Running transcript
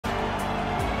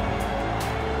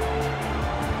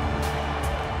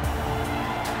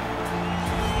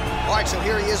right, so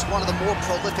here he is, one of the more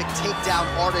prolific takedown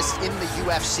artists in the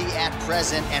UFC at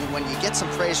present. And when you get some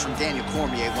praise from Daniel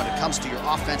Cormier when it comes to your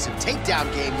offensive takedown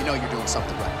game, you know you're doing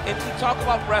something right. And we talk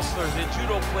about wrestlers and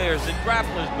judo players and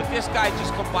grapplers, but this guy just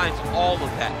combines all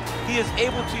of that. He is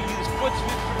able to use foot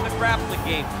switch from the grappling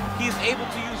game. He is able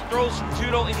to use throws from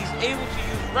judo, and he's able to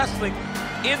use wrestling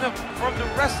from the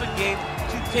wrestling game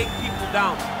to take people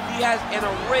down. He has an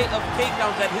array of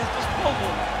takedowns at his disposal,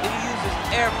 and he uses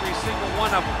every single one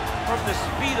of them. From the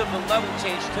speed of the level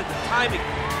change to the timing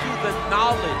to the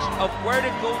knowledge of where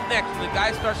to go next. When the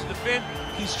guy starts to defend,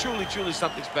 he's truly, truly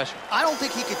something special. I don't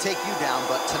think he could take you down,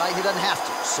 but tonight he doesn't have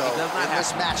to. So in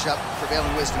this matchup,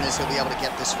 prevailing wisdom is he'll be able to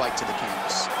get this fight to the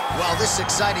canvas. Well, this is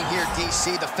exciting here,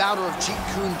 DC. The founder of Jeet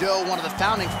Kune Do, one of the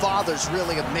founding fathers,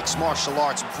 really, of mixed martial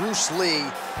arts, Bruce Lee,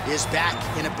 is back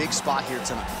in a big spot here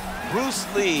tonight. Bruce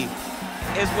Lee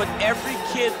is what every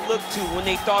kid looked to when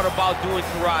they thought about doing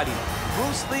karate.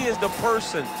 Bruce Lee is the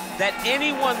person that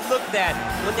anyone looked at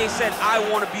when they said, I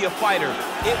want to be a fighter.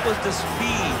 It was the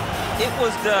speed, it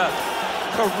was the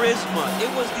charisma,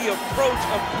 it was the approach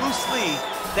of Bruce Lee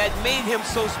that made him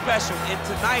so special. And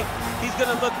tonight, he's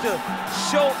gonna look to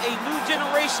show a new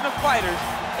generation of fighters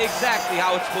exactly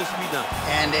how it's supposed to be done.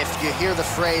 And if you hear the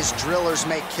phrase, drillers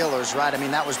make killers, right? I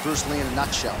mean, that was Bruce Lee in a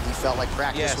nutshell. He felt like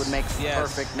practice would make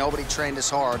perfect. Nobody trained as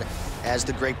hard as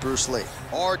the great Bruce Lee.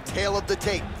 Our tale of the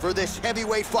tape for this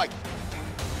heavyweight fight.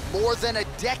 More than a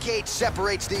decade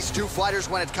separates these two fighters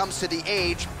when it comes to the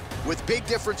age, with big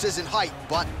differences in height,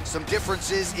 but some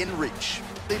differences in reach.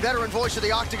 The veteran voice of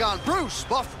the Octagon, Bruce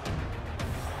Buff.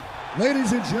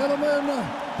 Ladies and gentlemen,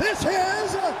 this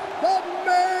is the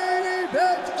main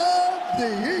event of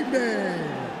the evening.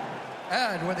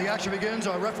 And when the action begins,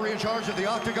 our referee in charge of the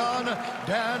Octagon,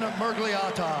 Dan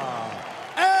Murgliata.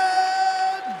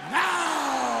 And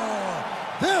now,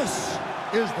 this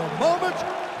is the moment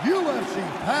UFC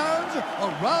fans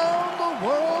around the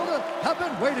world have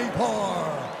been waiting for.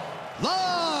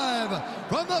 Live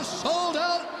from the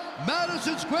sold-out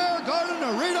Madison Square Garden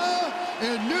Arena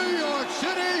in New York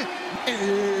City,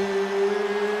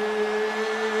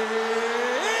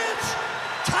 it's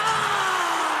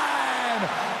time!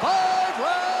 5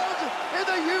 rounds in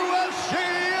the UFC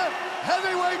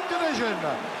heavyweight division.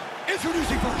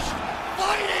 Introducing first,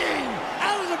 fighting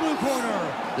out of the blue corner.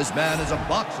 This man is a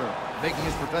boxer, making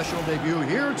his professional debut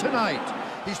here tonight.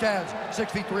 He stands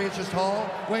 6 feet 3 inches tall,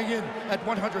 weighing in at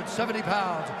 170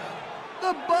 pounds.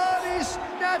 The Body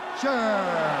Snatcher.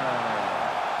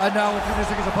 And now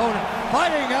introducing his opponent,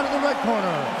 fighting out of the red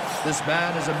corner. This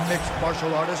man is a mixed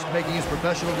martial artist, making his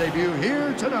professional debut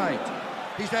here tonight.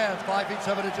 He stands 5 feet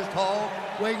 7 inches tall,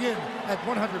 weighing in at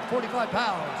 145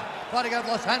 pounds. Fighting out of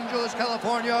Los Angeles,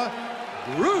 California,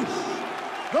 Bruce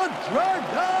the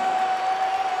Dragon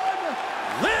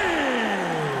Lee.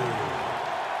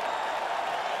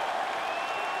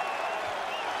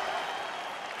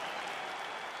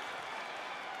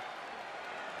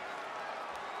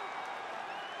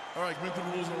 All right, commit to the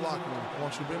rules in the locker room. I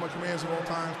want you to obey my commands at all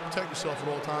times, protect yourself at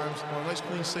all times. I want a nice,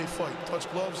 clean, safe fight.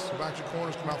 Touch gloves, back your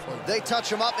corners, come out fighting. They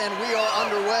touch him up, and we are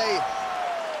underway.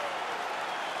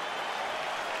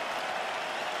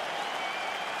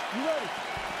 You ready?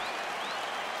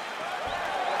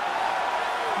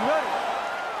 You ready?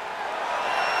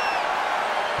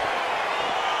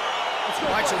 All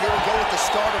right, so here we go with the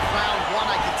start of round 1.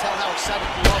 I can tell how excited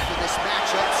you are for this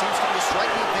matchup. Seems to be a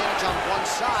striking advantage on one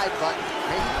side, but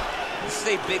maybe. This is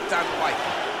a big-time fight.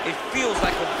 It feels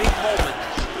like a big moment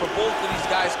for both of these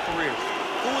guys' careers.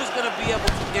 Who is going to be able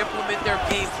to implement their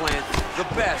game plan the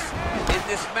best in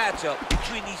this matchup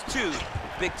between these two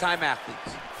big-time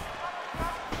athletes?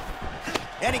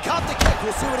 And he caught the kick.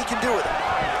 We'll see what he can do with it.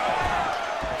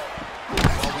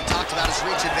 Well, we talked about his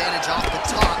reach advantage off the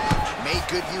top. Made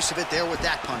good use of it there with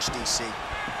that punch, DC.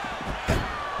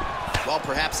 Well,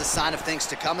 perhaps a sign of things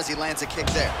to come as he lands a kick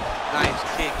there. Nice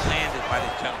kick landed by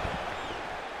the gentleman.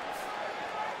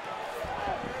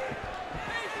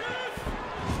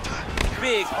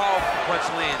 Big, powerful punch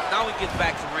lands. Now he gets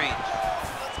back to range.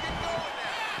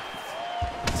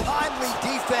 Timely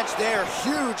defense there.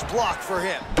 Huge block for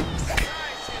him.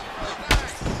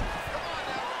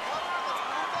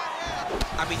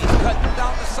 I mean, he's cutting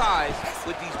down the size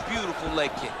with these beautiful leg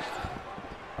kicks.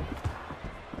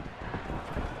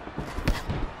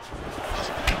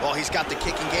 Well, he's got the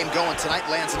kicking game going tonight.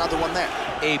 Lands another one there.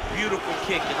 A beautiful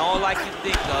kick, and all I can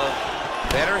think of,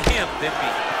 better him than me.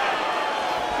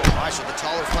 All right, so the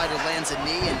taller fighter lands a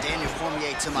knee, and Daniel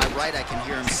Cormier to my right, I can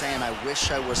hear him saying, I wish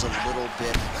I was a little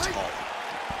bit taller.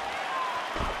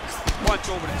 Punch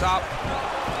over the top.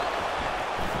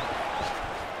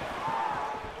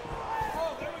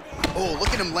 Oh, look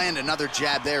at him land another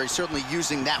jab there. He's certainly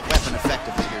using that weapon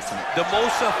effectively here tonight. The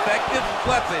most effective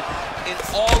weapon in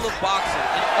all of boxing,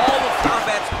 in all of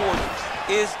combat sports,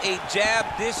 is a jab.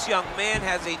 This young man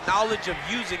has a knowledge of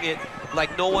using it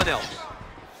like no one else.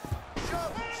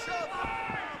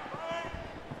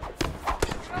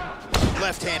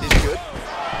 Left hand is good.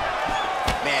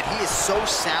 Man, he is so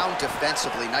sound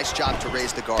defensively. Nice job to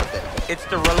raise the guard there. It's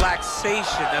the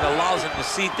relaxation that allows him to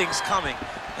see things coming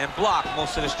and block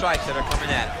most of the strikes that are coming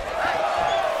at him.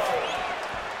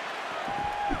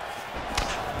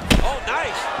 Oh,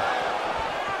 nice.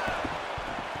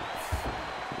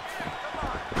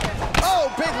 Oh,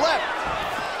 big left.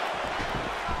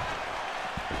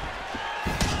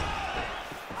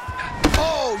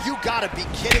 Oh, you gotta be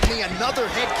kidding me. Another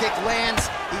head kick lands.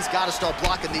 He's got to start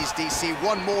blocking these, DC.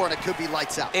 One more and it could be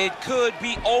lights out. It could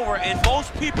be over, and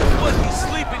most people would be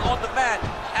sleeping on the mat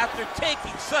after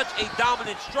taking such a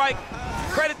dominant strike.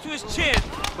 Credit to his chin,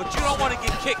 but you don't want to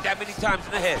get kicked that many times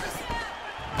in the head.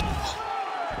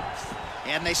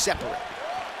 And they separate.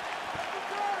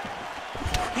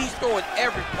 He's throwing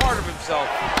every part of himself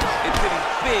into these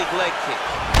big leg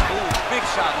kicks. Ooh, big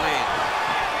shot lands.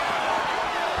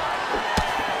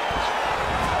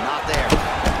 Not there.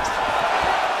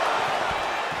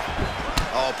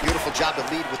 Oh, beautiful job to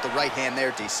lead with the right hand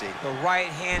there, DC. The right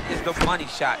hand is the money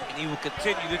shot, and he will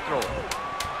continue to throw it.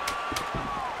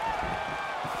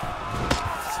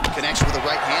 Connects with the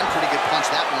right hand. Pretty good punch,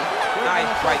 that one.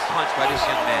 Nice right punch by this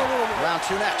young man. Round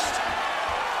two next.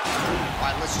 All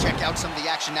right, let's check out some of the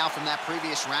action now from that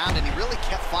previous round, and he really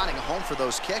kept finding a home for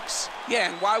those kicks. Yeah,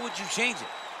 and why would you change it?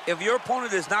 If your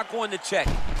opponent is not going to check,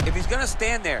 if he's going to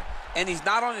stand there and he's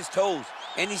not on his toes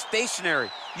and he's stationary,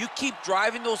 you keep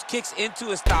driving those kicks into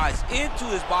his thighs, into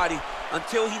his body,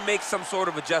 until he makes some sort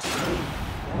of adjustment.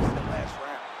 Last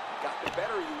round, got the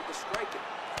better of you with the striking.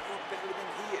 You're better than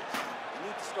he is.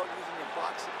 You need to start using your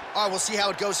boxing. All right, we'll see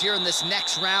how it goes here in this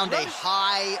next round. A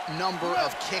high number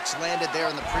of kicks landed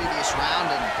there in the previous round,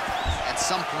 and at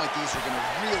some point, these are going to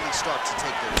really start to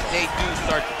take their toll. They do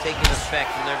start to take an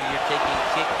effect whenever you're taking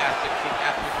kick after kick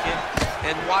after kick,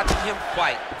 and watching him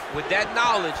fight with that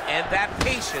knowledge and that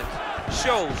patience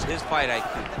shows his fight IQ.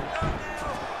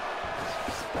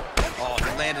 Oh,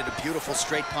 he landed a beautiful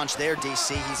straight punch there,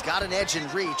 DC. He's got an edge in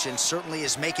reach and certainly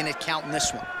is making it count in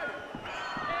this one.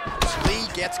 Lee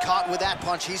gets caught with that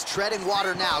punch. He's treading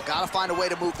water now. Got to find a way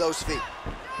to move those feet.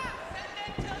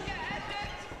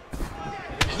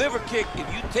 Liver kick,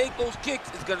 if you take those kicks,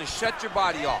 it's going to shut your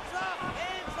body off.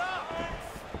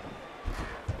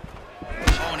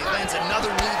 Oh, and he lands another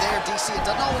knee there, DC. It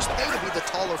doesn't always pay to be the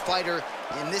taller fighter.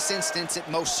 In this instance, it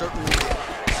most certainly did.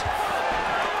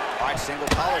 All right, single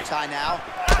collar tie now.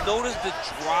 Notice the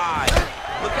drive.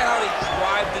 Look at how they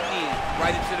drive the knee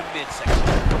right into the midsection.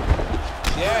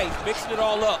 Yeah, he's mixing it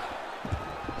all up.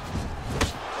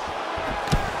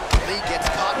 Lee gets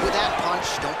caught with that punch.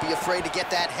 Don't be afraid to get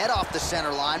that head off the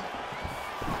center line.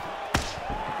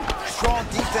 Strong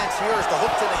defense here as the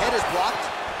hook to the head is blocked.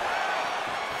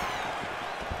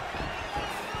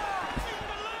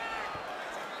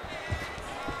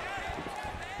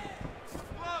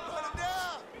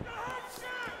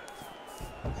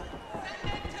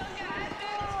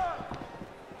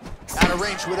 Out of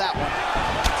range with that one.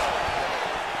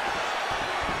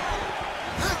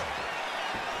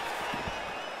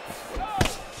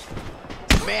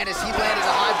 Man, as he landed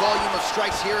a high volume of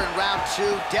strikes here in round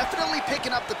two, definitely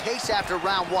picking up the pace after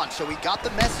round one. So he got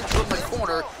the message from the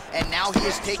corner, and now he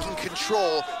is taking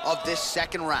control of this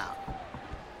second round.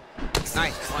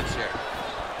 Nice punch there.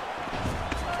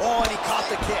 Oh, and he caught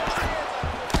the kick.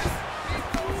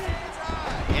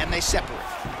 And they separate.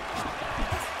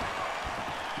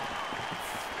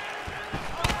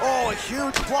 Oh, a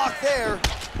huge block there.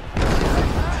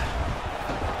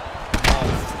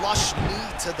 Oh, flush knee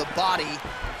to the body.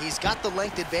 He's got the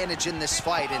length advantage in this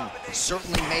fight and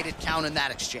certainly made it count in that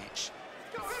exchange.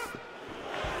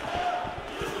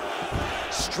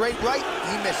 Straight right,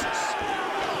 he misses.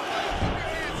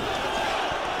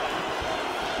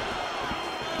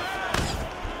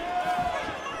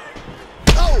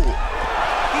 Oh!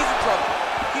 He's in trouble.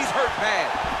 He's hurt bad.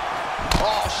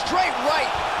 Oh, straight right.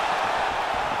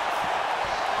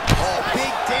 Oh,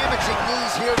 big damaging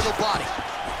knees here to the body.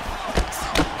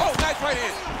 Oh, nice right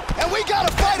hand. And we got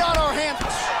a fight on our hands.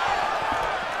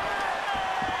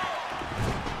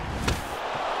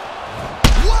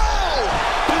 Whoa!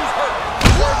 He's hurt.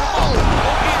 Whoa!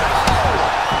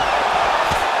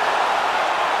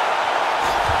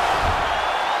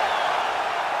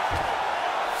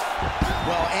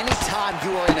 Well, anytime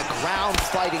you are in a ground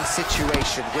fighting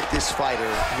situation with this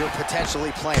fighter, you're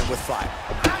potentially playing with fire.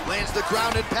 Lands the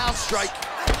ground and pound strike.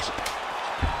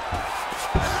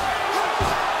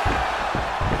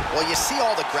 Well, you see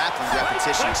all the grappling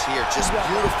repetitions here. Just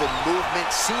beautiful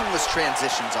movement, seamless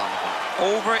transitions on the ground.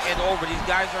 Over and over, these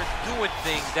guys are doing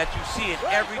things that you see in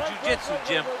every jiu-jitsu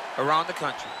gym around the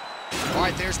country. All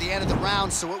right, there's the end of the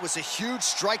round, so it was a huge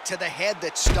strike to the head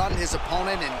that stunned his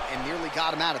opponent and nearly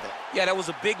got him out of it. Yeah, that was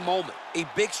a big moment. A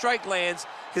big strike lands,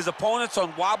 his opponent's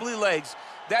on wobbly legs.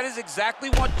 That is exactly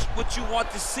what you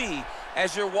want to see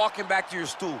as you're walking back to your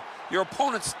stool. Your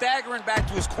opponent staggering back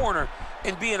to his corner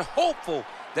and being hopeful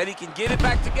that he can get it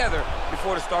back together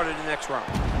before the start of the next round.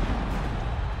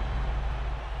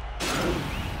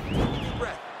 Deep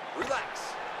breath.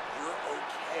 Relax. You're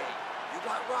okay. You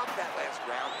got rocked that last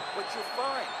round, but you're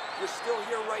fine. You're still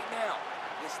here right now.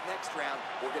 This next round,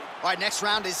 we're gonna... All right, next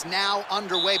round is now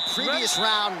underway. Previous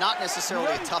round, not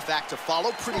necessarily a tough act to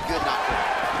follow. Pretty good, not great.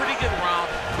 Pretty good round,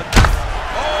 but not...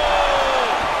 Oh!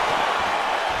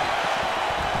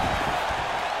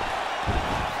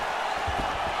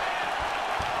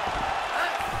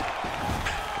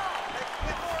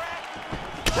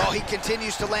 Well, he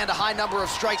continues to land a high number of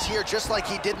strikes here, just like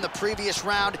he did in the previous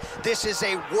round. This is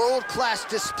a world-class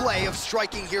display of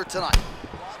striking here tonight.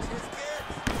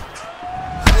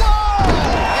 Whoa!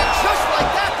 And just like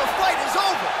that, the fight is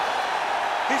over.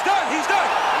 He's done, he's done.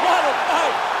 What a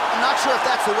fight. I'm not sure if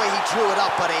that's the way he drew it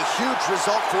up, but a huge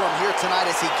result for him here tonight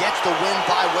as he gets the win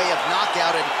by way of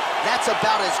knockout, and that's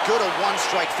about as good a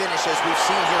one-strike finish as we've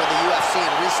seen here in the UFC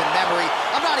in recent memory.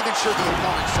 I'm not even sure the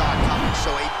opponent saw it coming, so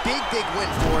a big, big win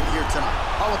for him here tonight.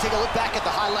 All right, we'll take a look back at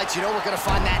the highlights. You know we're going to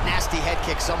find that nasty head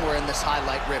kick somewhere in this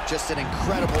highlight rip. Just an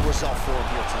incredible result for him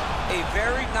here tonight. A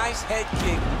very nice head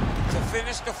kick to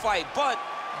finish the fight, but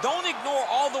don't ignore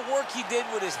all the work he did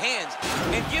with his hands,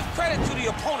 and give credit to the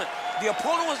opponent. The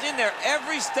opponent was in there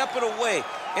every step of the way,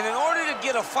 and in order to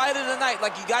get a fight of the night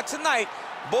like you got tonight,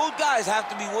 both guys have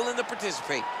to be willing to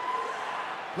participate.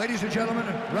 Ladies and gentlemen,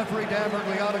 referee Dan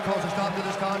Bergliano calls a stop to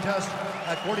this contest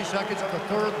at 40 seconds of the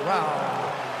third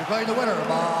round. Declaring the winner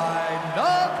by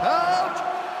knockout,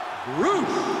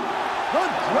 Bruce the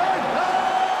Dragon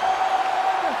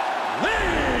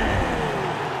Lee!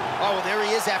 Oh, well, there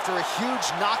he is after a huge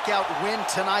knockout win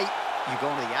tonight. You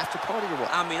going to the after party or what?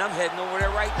 I mean, I'm heading over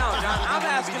there right now, John. I'm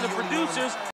asking the producers